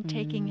in and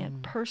taking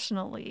it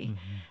personally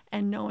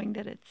and knowing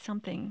that it's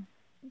something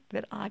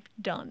that I've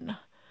done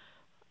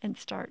and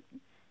start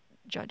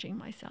judging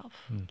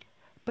myself.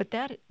 But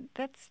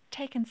that's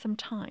taken some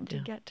time to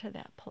get to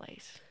that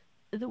place.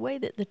 The way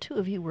that the two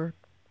of you were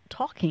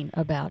talking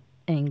about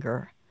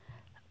anger,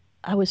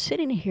 I was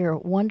sitting here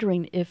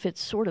wondering if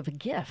it's sort of a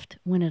gift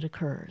when it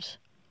occurs.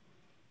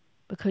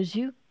 Because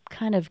you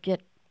kind of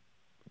get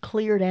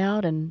cleared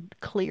out and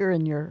clear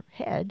in your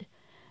head.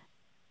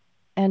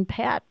 And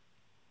Pat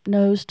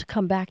knows to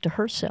come back to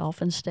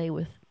herself and stay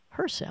with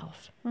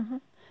herself.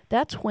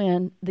 That's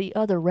when the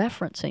other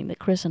referencing that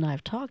Chris and I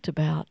have talked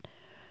about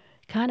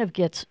kind of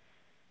gets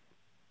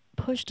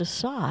pushed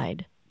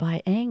aside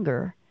by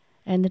anger,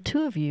 and the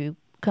two of you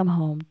come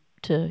home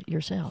to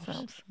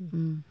yourselves.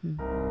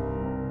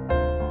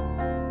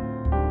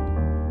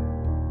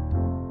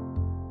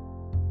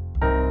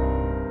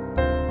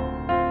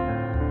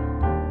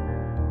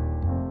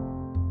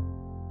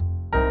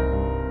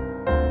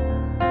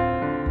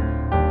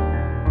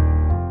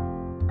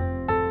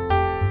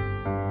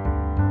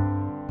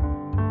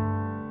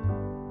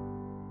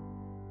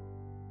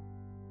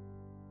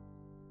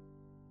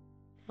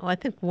 Well, I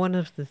think one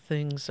of the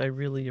things I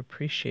really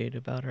appreciate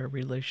about our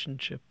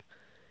relationship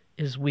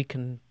is we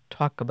can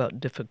talk about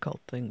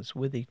difficult things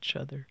with each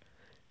other.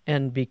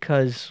 And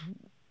because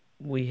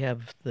we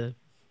have the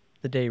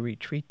Day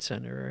Retreat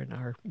Center and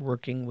are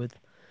working with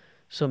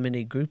so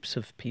many groups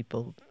of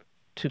people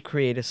to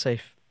create a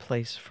safe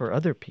place for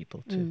other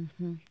people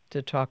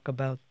to talk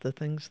about the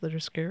things that are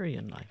scary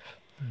in life.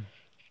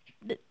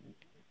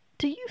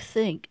 Do you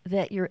think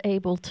that you're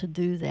able to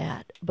do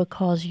that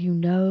because you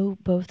know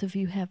both of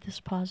you have this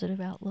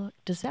positive outlook?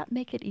 Does that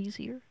make it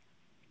easier?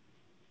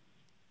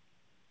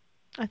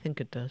 I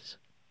think it does.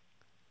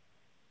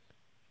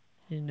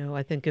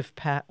 I think if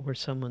Pat were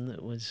someone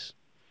that was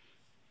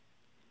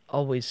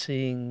always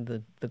seeing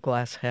the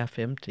glass half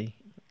empty,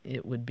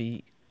 it would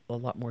be a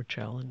lot more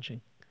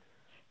challenging.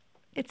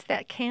 It's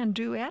that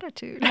can-do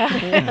attitude.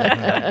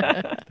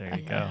 There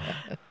you go.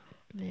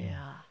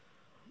 Yeah.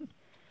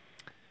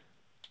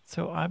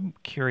 So I'm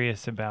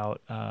curious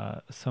about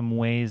some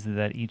ways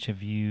that each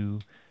of you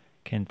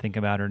can think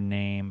about or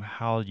name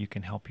how you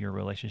can help your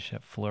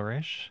relationship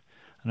flourish.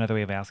 Another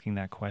way of asking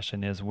that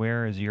question is,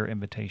 where is your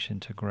invitation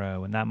to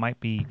grow? And that might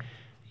be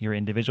your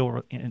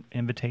individual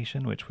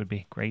invitation, which would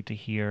be great to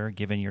hear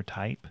given your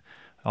type.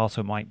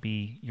 Also might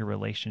be your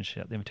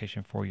relationship, the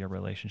invitation for your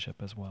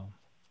relationship as well.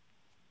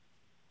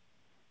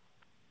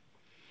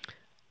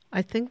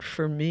 I think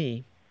for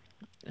me,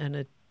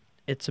 and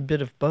it's a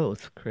bit of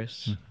both,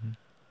 Chris,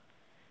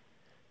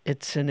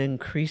 it's an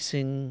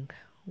increasing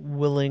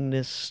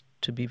willingness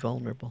to be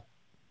vulnerable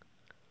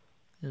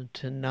and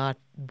to not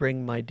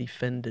bring my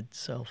defended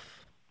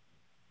self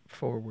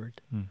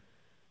forward,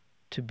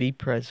 to be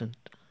present,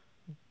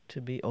 to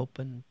be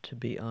open, to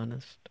be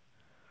honest.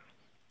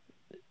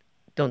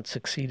 Don't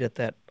succeed at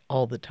that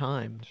all the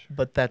time,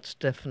 but that's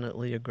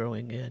definitely a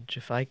growing edge.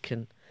 If I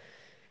can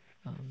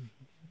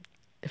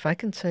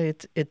say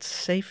it's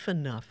safe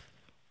enough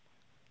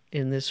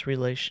in this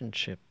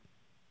relationship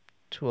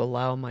to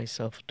allow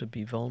myself to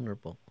be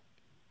vulnerable,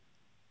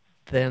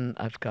 then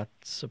I've got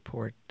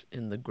support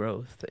in the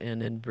growth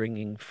and in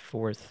bringing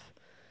forth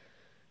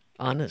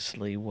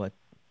honestly what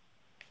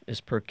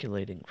is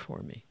percolating for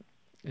me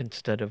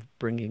instead of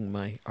bringing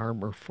my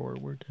armor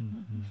forward.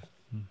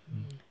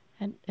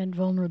 And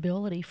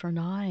vulnerability for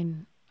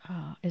 9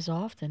 is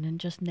often in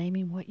just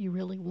naming what you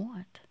really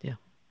want. Yeah.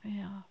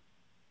 Yeah.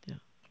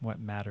 What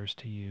matters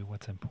to you,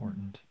 what's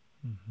important.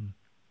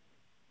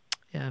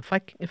 Yeah,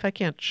 if I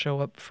can't show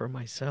up for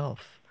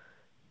myself,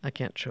 I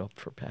can't show up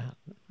for Pat.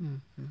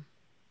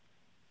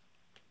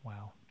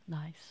 Wow.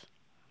 Nice.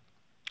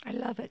 I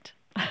love it.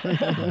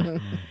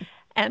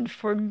 And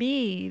for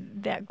me,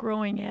 that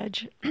growing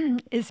edge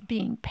is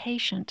being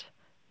patient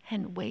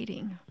and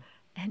waiting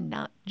and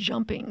not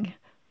jumping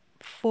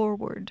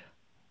forward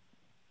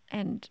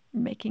and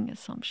making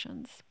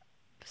assumptions.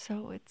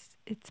 So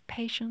it's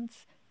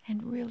patience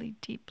and really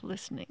deep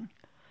listening.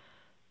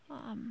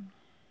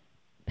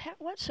 Pat,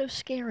 what's so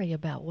scary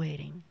about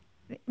waiting?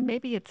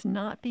 Maybe it's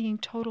not being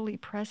totally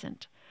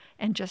present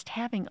and just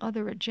having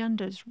other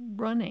agendas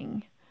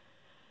running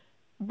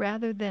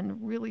rather than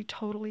really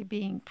totally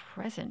being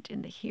present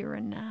in the here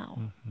and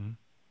now.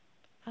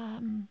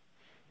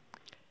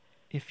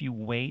 If you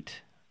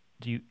wait,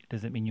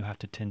 does it mean you have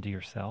to tend to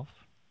yourself?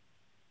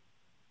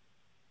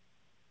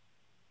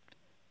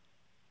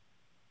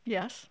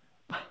 Yes.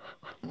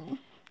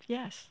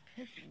 Yes.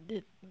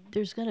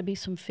 There's going to be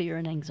some fear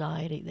and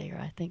anxiety there,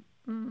 I think,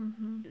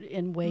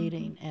 in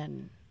waiting.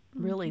 And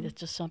really, that's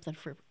just something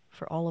for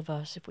all of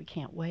us, if we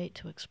can't wait,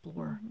 to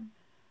explore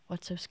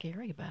what's so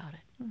scary about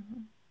it.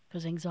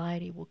 Because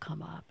anxiety will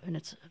come up, and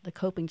it's the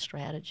coping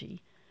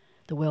strategy,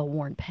 the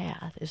well-worn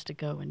path, is to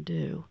go and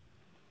do.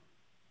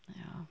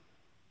 Yeah.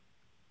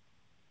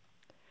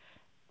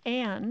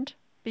 And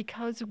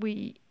because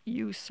we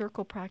use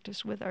circle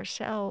practice with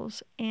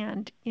ourselves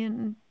and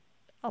in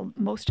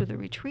most of the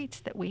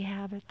retreats that we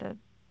have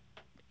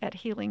at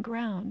Healing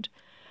Ground,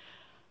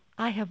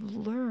 I have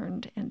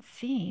learned and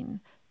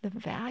seen the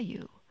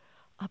value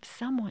of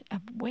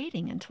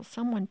waiting until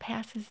someone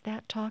passes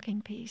that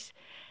talking piece,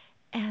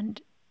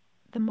 and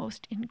the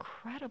most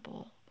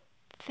incredible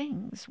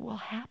things will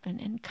happen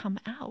and come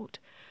out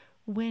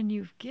when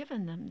you've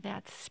given them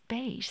that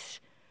space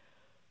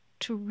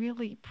to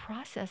really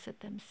process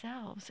it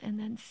themselves and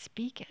then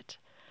speak it.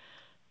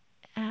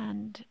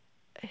 And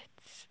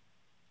it's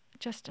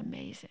just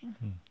amazing.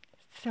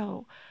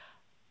 So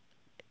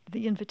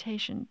the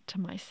invitation to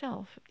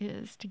myself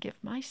is to give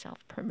myself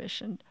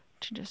permission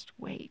to just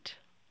wait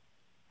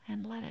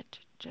and let it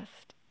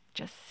just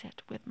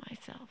sit with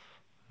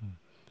myself.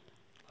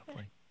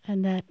 Lovely.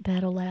 And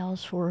that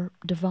allows for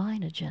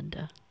divine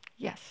agenda.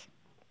 Yes,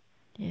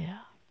 Yeah.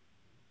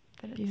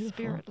 that it's Beautiful.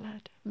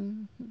 spirit-led.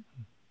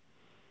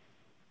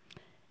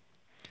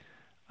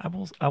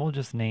 I will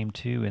just name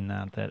too in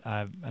that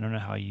I don't know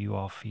how you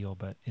all feel,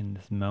 but in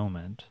this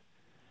moment,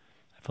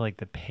 I feel like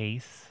the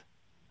pace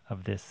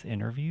of this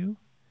interview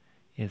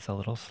is a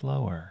little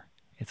slower.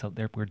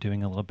 We're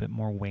doing a little bit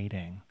more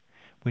waiting,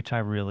 which I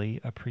really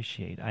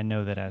appreciate. I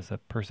know that as a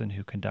person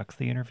who conducts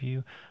the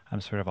interview,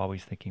 I'm sort of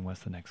always thinking,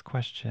 what's the next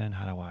question?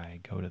 How do I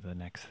go to the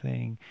next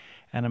thing?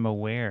 And I'm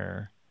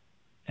aware,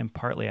 and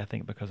partly I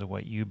think because of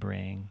what you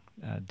bring,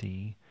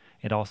 Dee,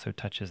 it also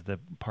touches the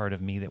part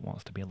of me that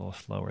wants to be a little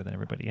slower than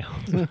everybody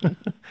else.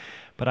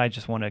 But I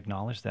just want to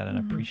acknowledge that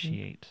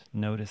and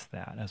notice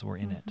that as we're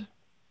in it.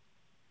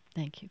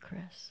 Thank you,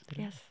 Chris.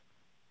 Yes.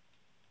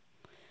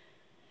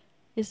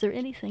 Is there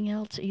anything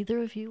else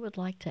either of you would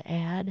like to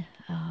add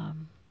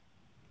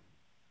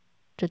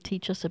to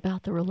teach us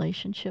about the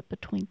relationship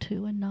between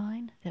 2 and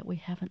 9 that we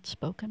haven't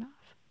spoken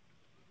of?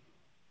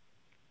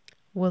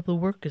 Well, the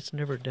work is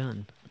never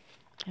done.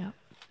 Yep.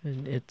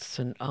 And it's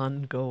an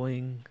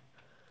ongoing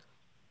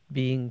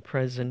being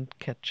present,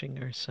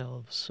 catching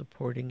ourselves,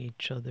 supporting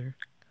each other.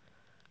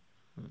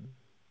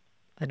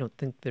 I don't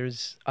think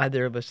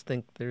either of us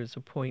think there's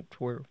a point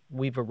where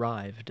we've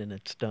arrived and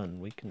it's done.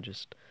 We can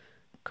just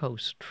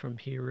coast from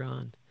here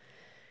on.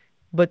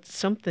 But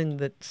something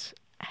that's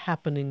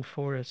happening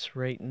for us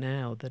right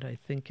now that I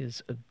think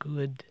is a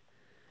good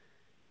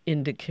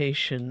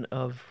indication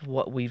of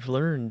what we've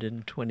learned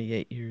in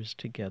 28 years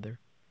together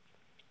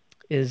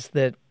is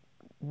that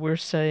we're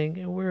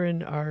saying we're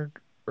in our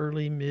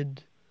early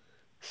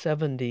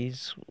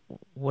mid-70s.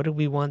 What do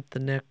we want the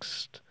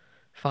next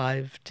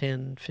 5,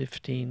 10,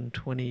 15,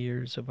 20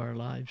 years of our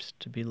lives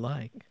to be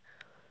like?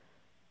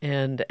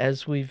 And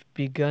as we've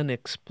begun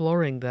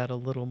exploring that a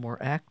little more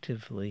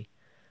actively,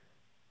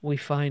 we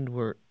find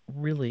we're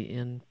really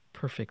in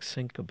perfect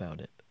sync about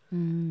it.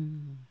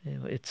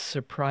 It's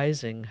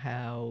surprising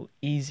how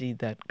easy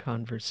that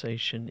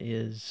conversation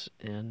is,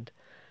 and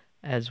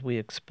as we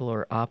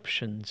explore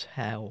options,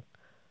 how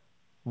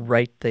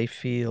right they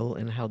feel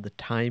and how the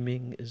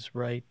timing is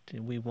right.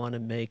 And we want to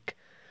make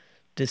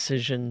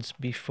decisions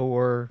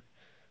before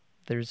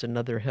there's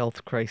another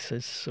health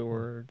crisis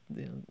or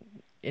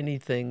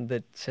anything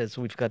that says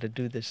we've got to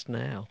do this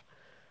now,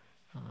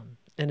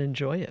 and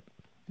enjoy it.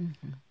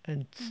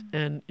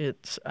 And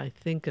it's, I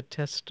think, a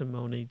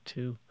testimony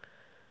to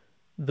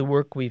the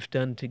work we've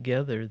done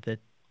together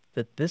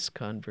that this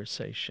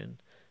conversation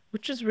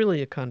which is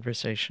really a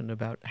conversation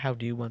about how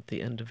do you want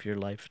the end of your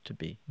life to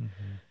be.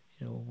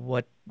 You know,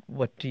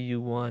 what do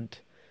you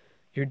want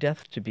your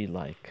death to be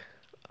like?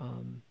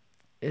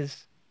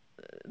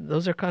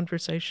 Those are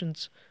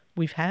conversations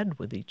we've had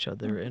with each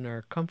other and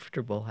are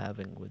comfortable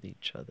having with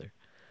each other.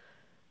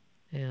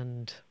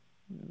 And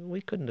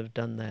we couldn't have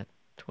done that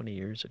 20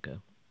 years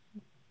ago.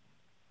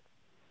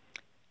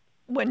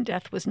 When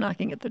death was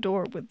knocking at the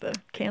door with the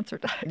cancer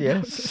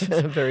diagnosis.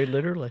 Yes, very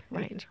literally.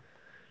 Right.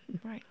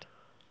 Right.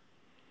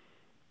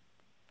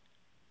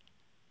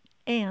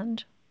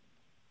 And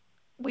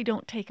we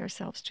don't take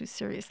ourselves too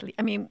seriously.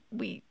 I mean,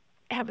 we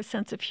have a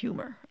sense of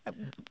humor.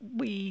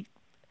 We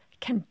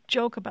can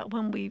joke about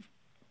when we've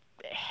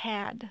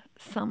had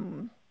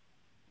some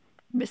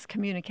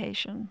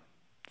miscommunication,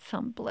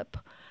 some blip.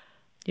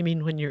 You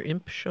mean when your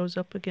imp shows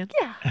up again?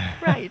 Yeah,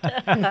 right.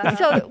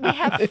 So we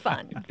have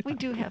fun. We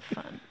do have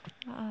fun.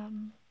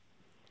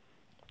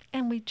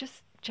 And we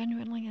just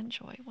genuinely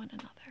enjoy one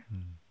another.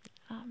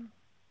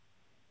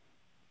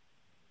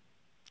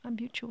 A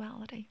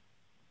mutuality.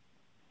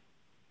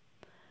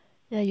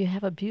 Yeah, you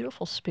have a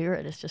beautiful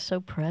spirit. It's just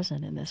so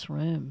present in this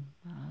room.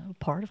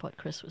 Part of what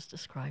Chris was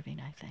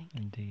describing, I think.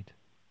 Indeed.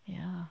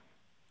 Yeah.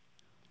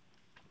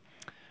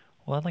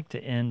 Well, I'd like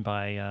to end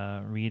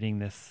by reading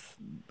this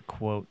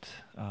quote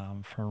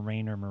from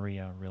Rainer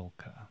Maria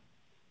Rilke.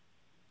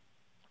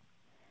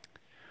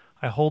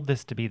 I hold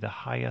this to be the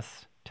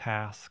highest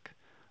task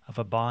of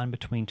a bond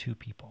between two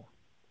people,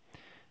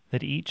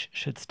 that each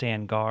should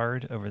stand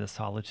guard over the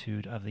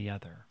solitude of the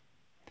other.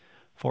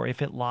 For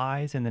if it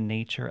lies in the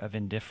nature of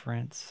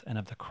indifference and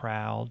of the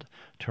crowd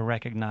to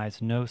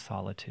recognize no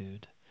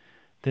solitude,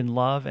 then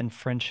love and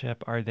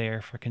friendship are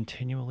there for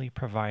continually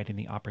providing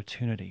the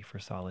opportunity for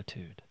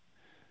solitude.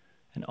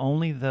 And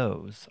only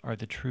those are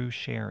the true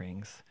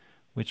sharings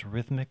which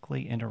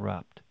rhythmically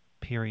interrupt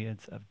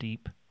periods of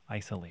deep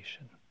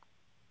isolation.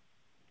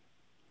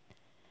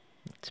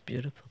 It's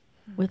beautiful.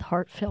 With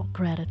heartfelt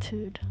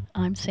gratitude,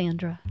 I'm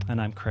Sandra. And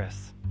I'm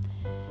Chris.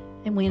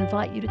 And we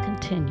invite you to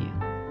continue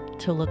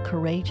to look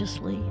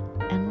courageously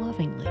and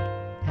lovingly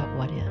at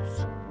what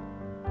is.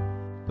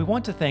 We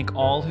want to thank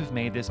all who've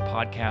made this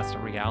podcast a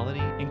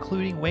reality,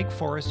 including Wake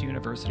Forest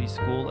University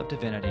School of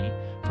Divinity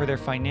for their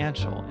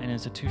financial and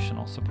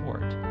institutional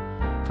support,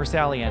 for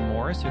Sally Ann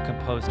Morris, who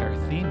composed our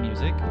theme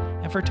music,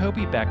 and for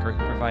Toby Becker,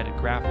 who provided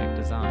graphic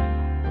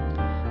design.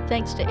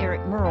 Thanks to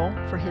Eric Merle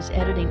for his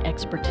editing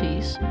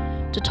expertise,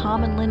 to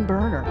Tom and Lynn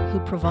Berner, who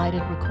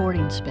provided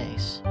recording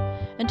space,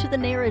 and to the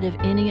Narrative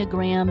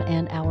Enneagram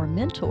and our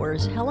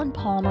mentors, Helen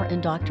Palmer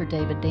and Dr.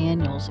 David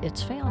Daniels,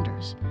 its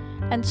founders.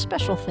 And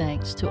special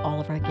thanks to all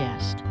of our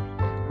guests.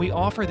 We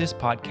offer this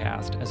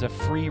podcast as a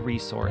free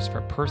resource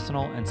for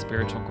personal and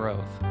spiritual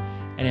growth.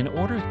 And in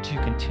order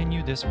to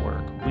continue this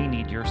work, we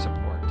need your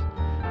support.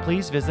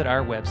 Please visit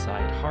our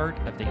website,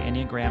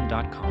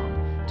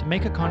 heartoftheenneagram.com, to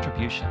make a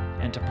contribution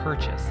and to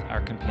purchase our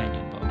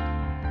companion book.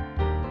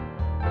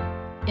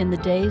 In the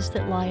days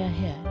that lie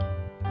ahead,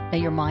 may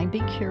your mind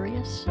be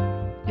curious,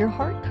 your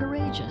heart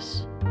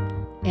courageous,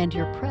 and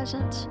your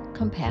presence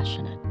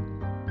compassionate.